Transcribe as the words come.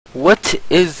What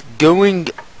is going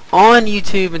on,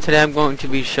 YouTube? And today I'm going to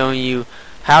be showing you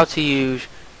how to use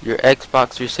your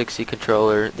Xbox 360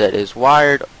 controller that is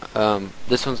wired.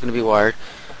 This one's going to be wired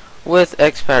with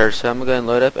Xpadder. So I'm going to go and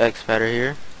load up Xpadder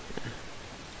here,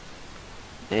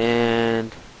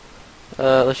 and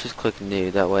let's just click new.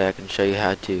 That way I can show you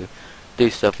how to do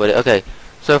stuff with it. Okay,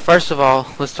 so first of all,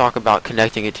 let's talk about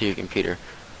connecting it to your computer.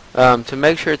 To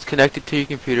make sure it's connected to your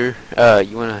computer,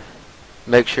 you want to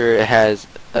make sure it has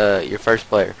your first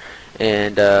player,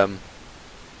 and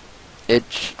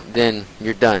then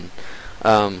you're done.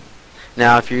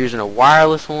 Now, if you're using a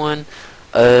wireless one,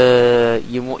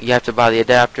 you have to buy the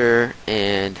adapter,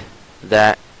 and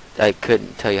that I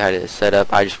couldn't tell you how to set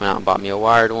up. I just went out and bought me a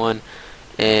wired one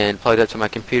and plugged it up to my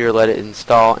computer, let it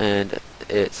install, and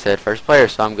it said first player,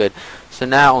 so I'm good. So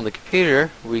now on the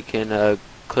computer we can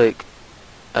click.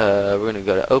 We're going to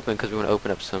go to open because we want to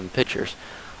open up some pictures.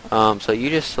 So you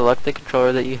just select the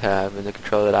controller that you have, and the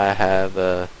controller that I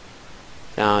have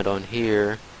found on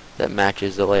here that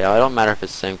matches the layout. It don't matter if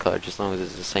it's the same color, just as long as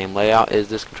it's the same layout as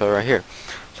this controller right here.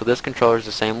 So this controller is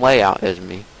the same layout as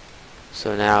me.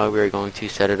 So now we're going to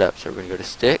set it up. So we're going to go to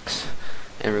sticks,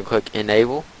 and we're going to click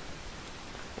enable,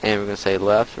 and we're going to say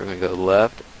left. So we're going to go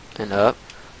left and up,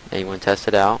 and you want to test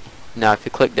it out. Now if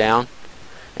you click down,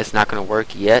 it's not going to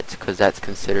work yet because that's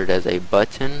considered as a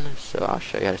button, so I'll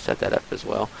show you how to set that up as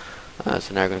well.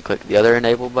 So now we're going to click the other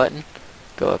enable button,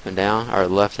 go up and down, or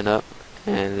left and up,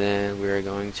 and then we're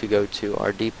going to go to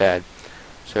our D-pad.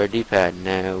 So our D-pad,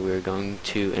 now we're going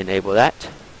to enable that,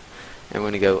 and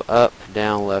we're going to go up,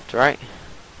 down, left, right,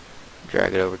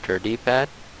 drag it over to our D-pad,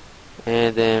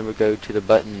 and then we go to the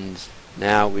buttons.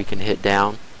 Now we can hit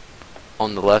down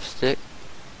on the left stick.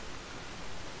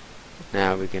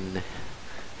 Now we can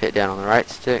hit down on the right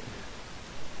stick,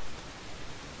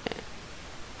 and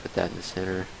put that in the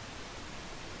center,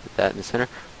 put that in the center.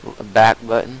 Back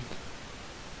button.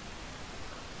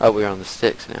 Oh, we're on the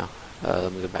sticks now.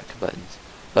 Let me go back to buttons.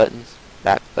 Buttons,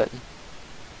 back button.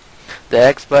 The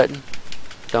X button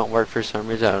don't work for some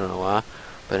reason, I don't know why,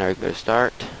 but now we can go to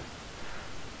start.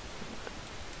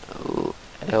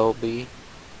 LB,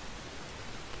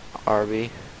 RB,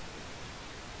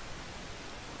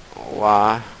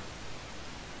 Y,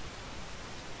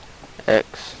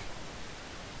 X,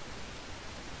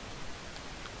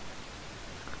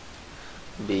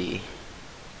 B,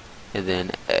 and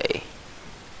then A.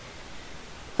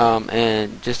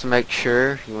 And just to make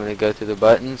sure, you want to go through the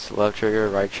buttons: left trigger,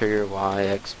 right trigger, Y,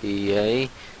 X, B, A,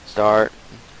 start,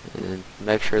 and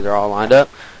make sure they're all lined up.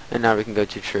 And now we can go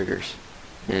to triggers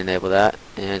and enable that,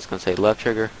 and it's going to say left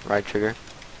trigger, right trigger.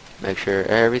 Make sure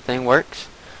everything works,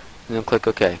 and then click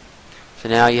OK. So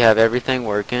now you have everything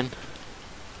working.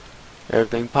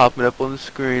 Everything popping up on the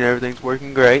screen, everything's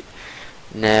working great.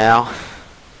 Now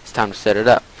it's time to set it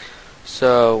up.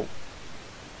 So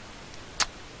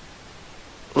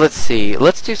let's see,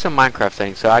 let's do some Minecraft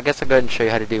settings. So I guess I'll go ahead and show you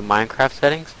how to do Minecraft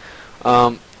settings.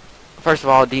 First of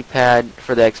all, D-pad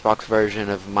for the Xbox version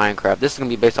of Minecraft. This is going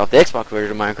to be based off the Xbox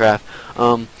version of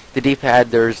Minecraft. The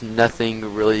D-pad, there's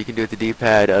nothing really you can do with the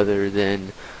D-pad other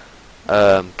than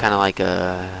kind of like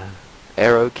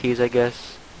arrow keys, I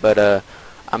guess. But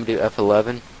I'm going to do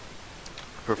F11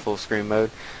 for full screen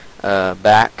mode.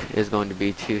 Back is going to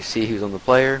be to see who's on the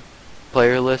player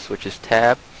list, which is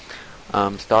tab.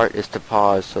 Start is to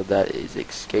pause, so that is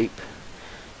escape.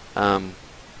 I'm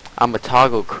going to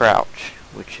toggle crouch,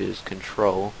 which is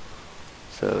control.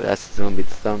 So that's going to be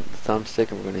the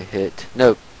thumbstick, and we're going to hit,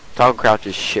 no, toggle crouch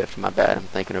is shift, my bad, I'm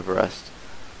thinking of rust. So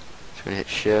we're going to hit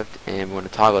shift, and we're going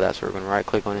to toggle that, so we're going to right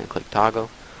click on it and click toggle,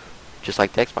 just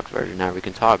like the Xbox version. Now we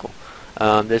can toggle.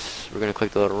 This, we're going to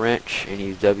click the little wrench and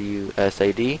use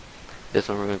WSAD. This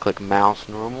one we're going to click mouse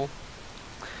normal,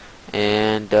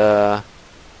 and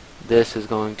this is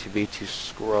going to be to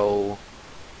scroll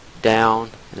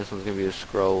down, and this one's going to be to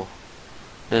scroll,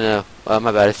 no,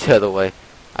 my bad, it's the other way.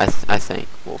 I think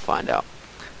we'll find out.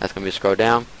 That's going to be scroll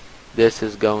down. This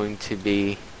is going to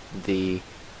be the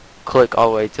click all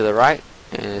the way to the right,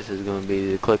 and this is going to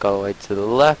be the click all the way to the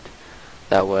left.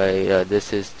 That way,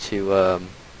 this is to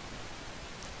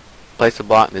place a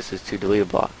block, this is to delete a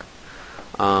block.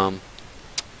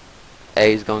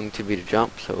 A is going to be to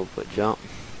jump, so we'll put jump.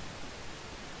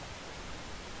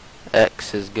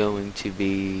 X is going to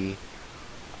be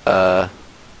to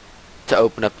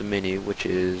open up the menu, which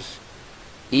is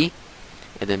E,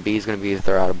 and then B is going to be to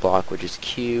throw out a block, which is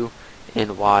Q,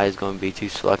 and Y is going to be to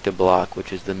select a block,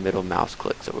 which is the middle mouse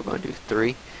click. So we're going to do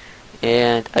 3,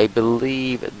 and I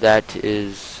believe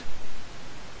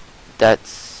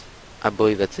I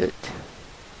believe that's it.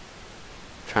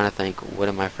 I'm trying to think, what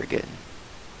am I forgetting?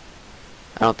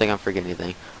 I don't think I'm forgetting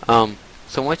anything.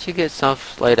 So once you get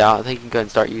stuff laid out, I think you can go ahead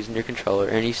and start using your controller.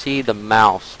 And you see the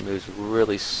mouse moves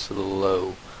really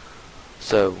slow.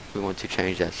 So we want to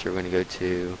change that. So we're going to go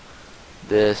to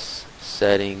this,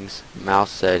 settings,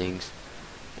 mouse settings.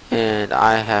 And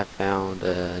I have found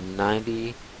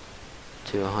 90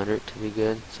 to 100 to be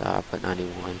good. So I'll put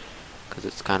 91 because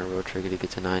it's kind of real tricky to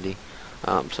get to 90.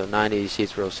 So 90, you see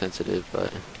it's real sensitive,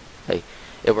 but hey,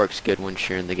 it works good once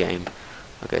you're in the game.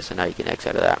 Okay, so now you can X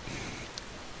out of that.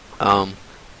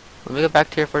 Let me go back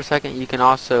to here for a second. You can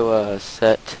also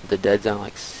set the dead zone.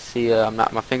 Like, see,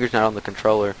 my finger's not on the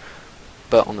controller,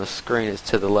 but on the screen it's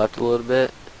to the left a little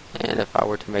bit. And if I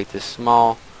were to make this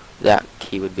small, that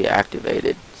key would be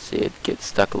activated. See, it gets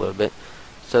stuck a little bit.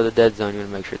 So the dead zone, you want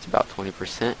to make sure it's about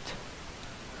 20%.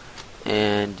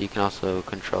 And you can also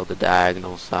control the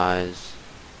diagonal size,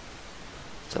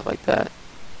 stuff like that.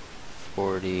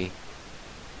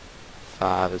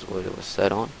 45 is what it was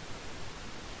set on.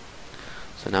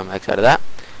 So now I'm X out of that,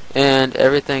 and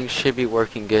everything should be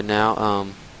working good now.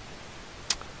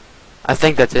 I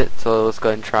think that's it. So let's go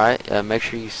ahead and try it. Make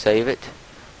sure you save it.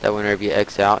 That whenever you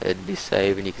X out, it'll be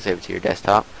saved, and you can save it to your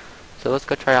desktop. So let's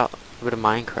go try out a bit of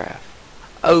Minecraft.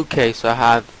 Okay, so I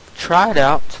have tried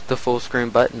out the full screen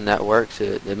button. That works.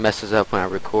 It messes up when I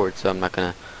record, so I'm not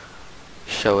gonna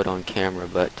show it on camera,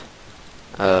 but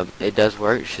it does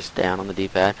work. It's just down on the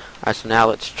D-pad. Alright, so now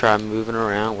let's try moving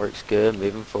around. Works good.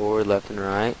 Moving forward, left and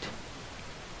right.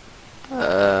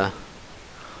 Oh,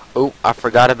 I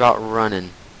forgot about running.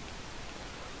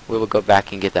 We will go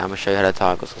back and get that. I'm going to show you how to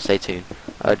toggle, so stay tuned.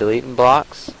 Deleting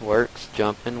blocks works.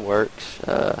 Jumping works.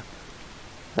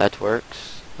 That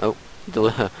works. Oh,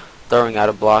 throwing out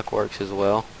a block works as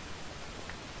well.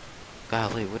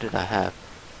 Golly, what did I have?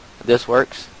 This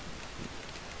works.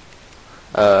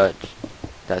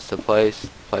 That's the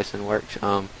placing works.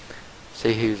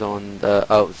 See who's on the,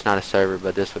 oh, it's not a server,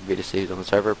 but this would be to see who's on the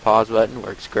server. Pause button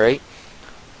works great.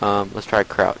 Let's try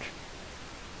crouch.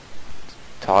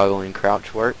 Toggling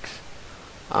crouch works.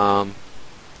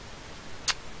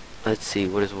 Let's see,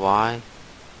 what is Y?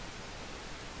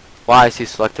 Y, I see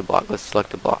select a block. Let's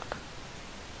select a block.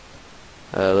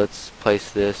 Let's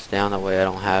place this down, that way I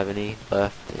don't have any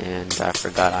left, and I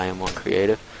forgot I am on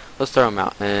creative. Let's throw them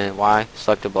out. And Y,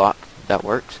 select a block. That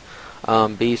works.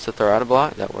 B is to throw out a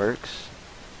block. That works.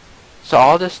 So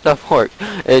all this stuff works.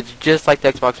 It's just like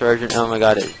the Xbox version. Oh my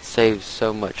god, it saves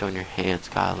so much on your hands.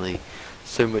 Golly,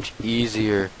 so much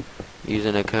easier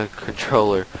using a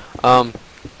controller.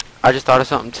 I just thought of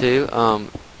something too.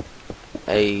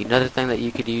 Another thing that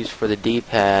you could use for the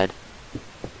D-pad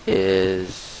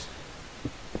is,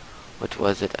 which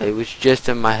was it? It was just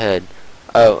in my head.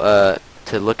 Oh,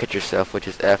 to look at yourself, which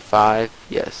is F5.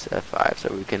 Yes, F5.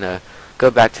 So we can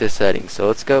go back to the settings. So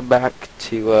let's go back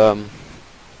to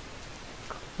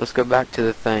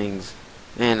the things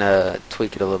and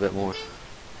tweak it a little bit more.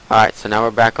 Alright, so now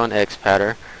we're back on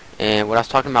Xpadder, and what I was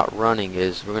talking about running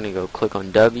is we're going to go click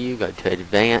on W, go to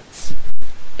advance,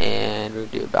 and we'll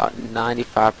do about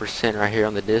 95% right here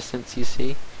on the distance, you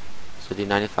see. So do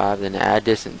 95, then add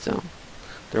distance zone.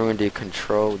 Then we're going to do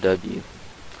control W.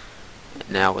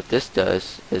 Now what this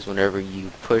does is whenever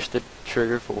you push the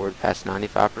trigger forward past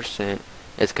 95%,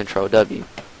 it's control W,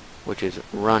 which is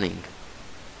running.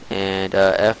 And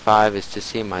F5 is to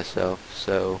see myself.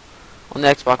 So on the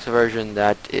Xbox version,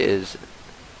 that is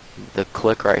the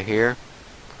click right here,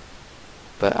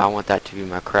 but I want that to be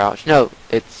my crouch. No,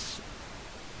 it's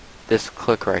this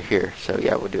click right here. So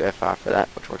yeah, we'll do F5 for that,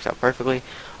 which works out perfectly.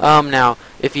 Now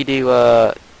if you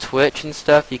do Twitch and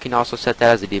stuff, you can also set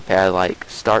that as a D-pad, like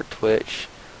start Twitch,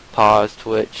 pause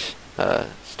Twitch,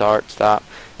 start, stop.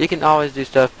 You can always do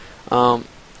stuff.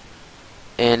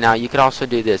 And now you could also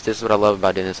do this. This is what I love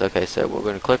about doing this. Okay, so we're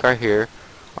going to click right here,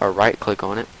 or right click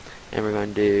on it, and we're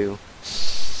going to do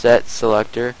set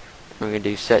selector, and we're going to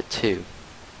do set to,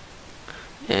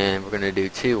 and we're going to do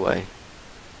two-way.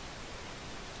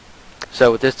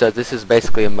 So what this does, this is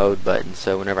basically a mode button.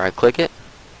 So whenever I click it,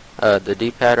 the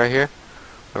D-pad right here,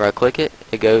 whenever I click it,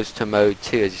 it goes to mode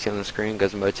 2. As you see on the screen, it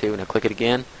goes to mode 2. When I click it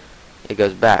again, it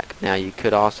goes back. Now you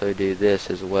could also do this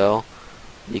as well.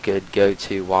 You could go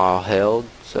to while held,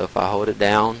 so if I hold it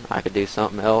down I could do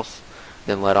something else,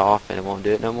 then let off and it won't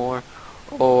do it no more.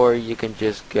 Or you can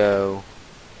just go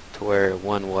to where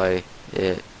one way,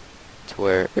 to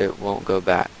where it won't go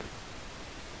back.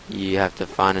 You have to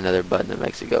find another button that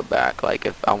makes it go back. Like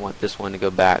if I want this one to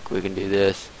go back, we can do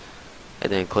this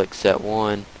and then click set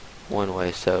one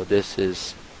way. So this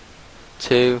is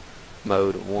 2,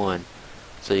 mode 1.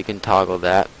 So you can toggle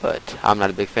that, but I'm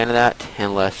not a big fan of that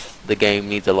unless the game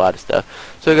needs a lot of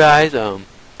stuff. So guys,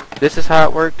 this is how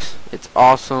it works. It's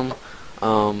awesome.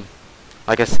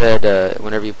 Like I said,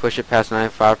 whenever you push it past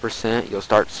 95%, you'll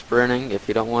start sprinting. If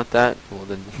you don't want that, well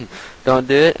then don't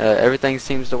do it. Everything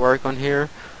seems to work on here.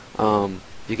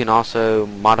 You can also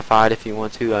modify it if you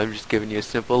want to. I'm just giving you a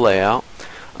simple layout.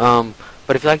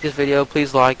 But if you like this video,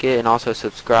 please like it and also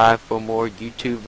subscribe for more YouTube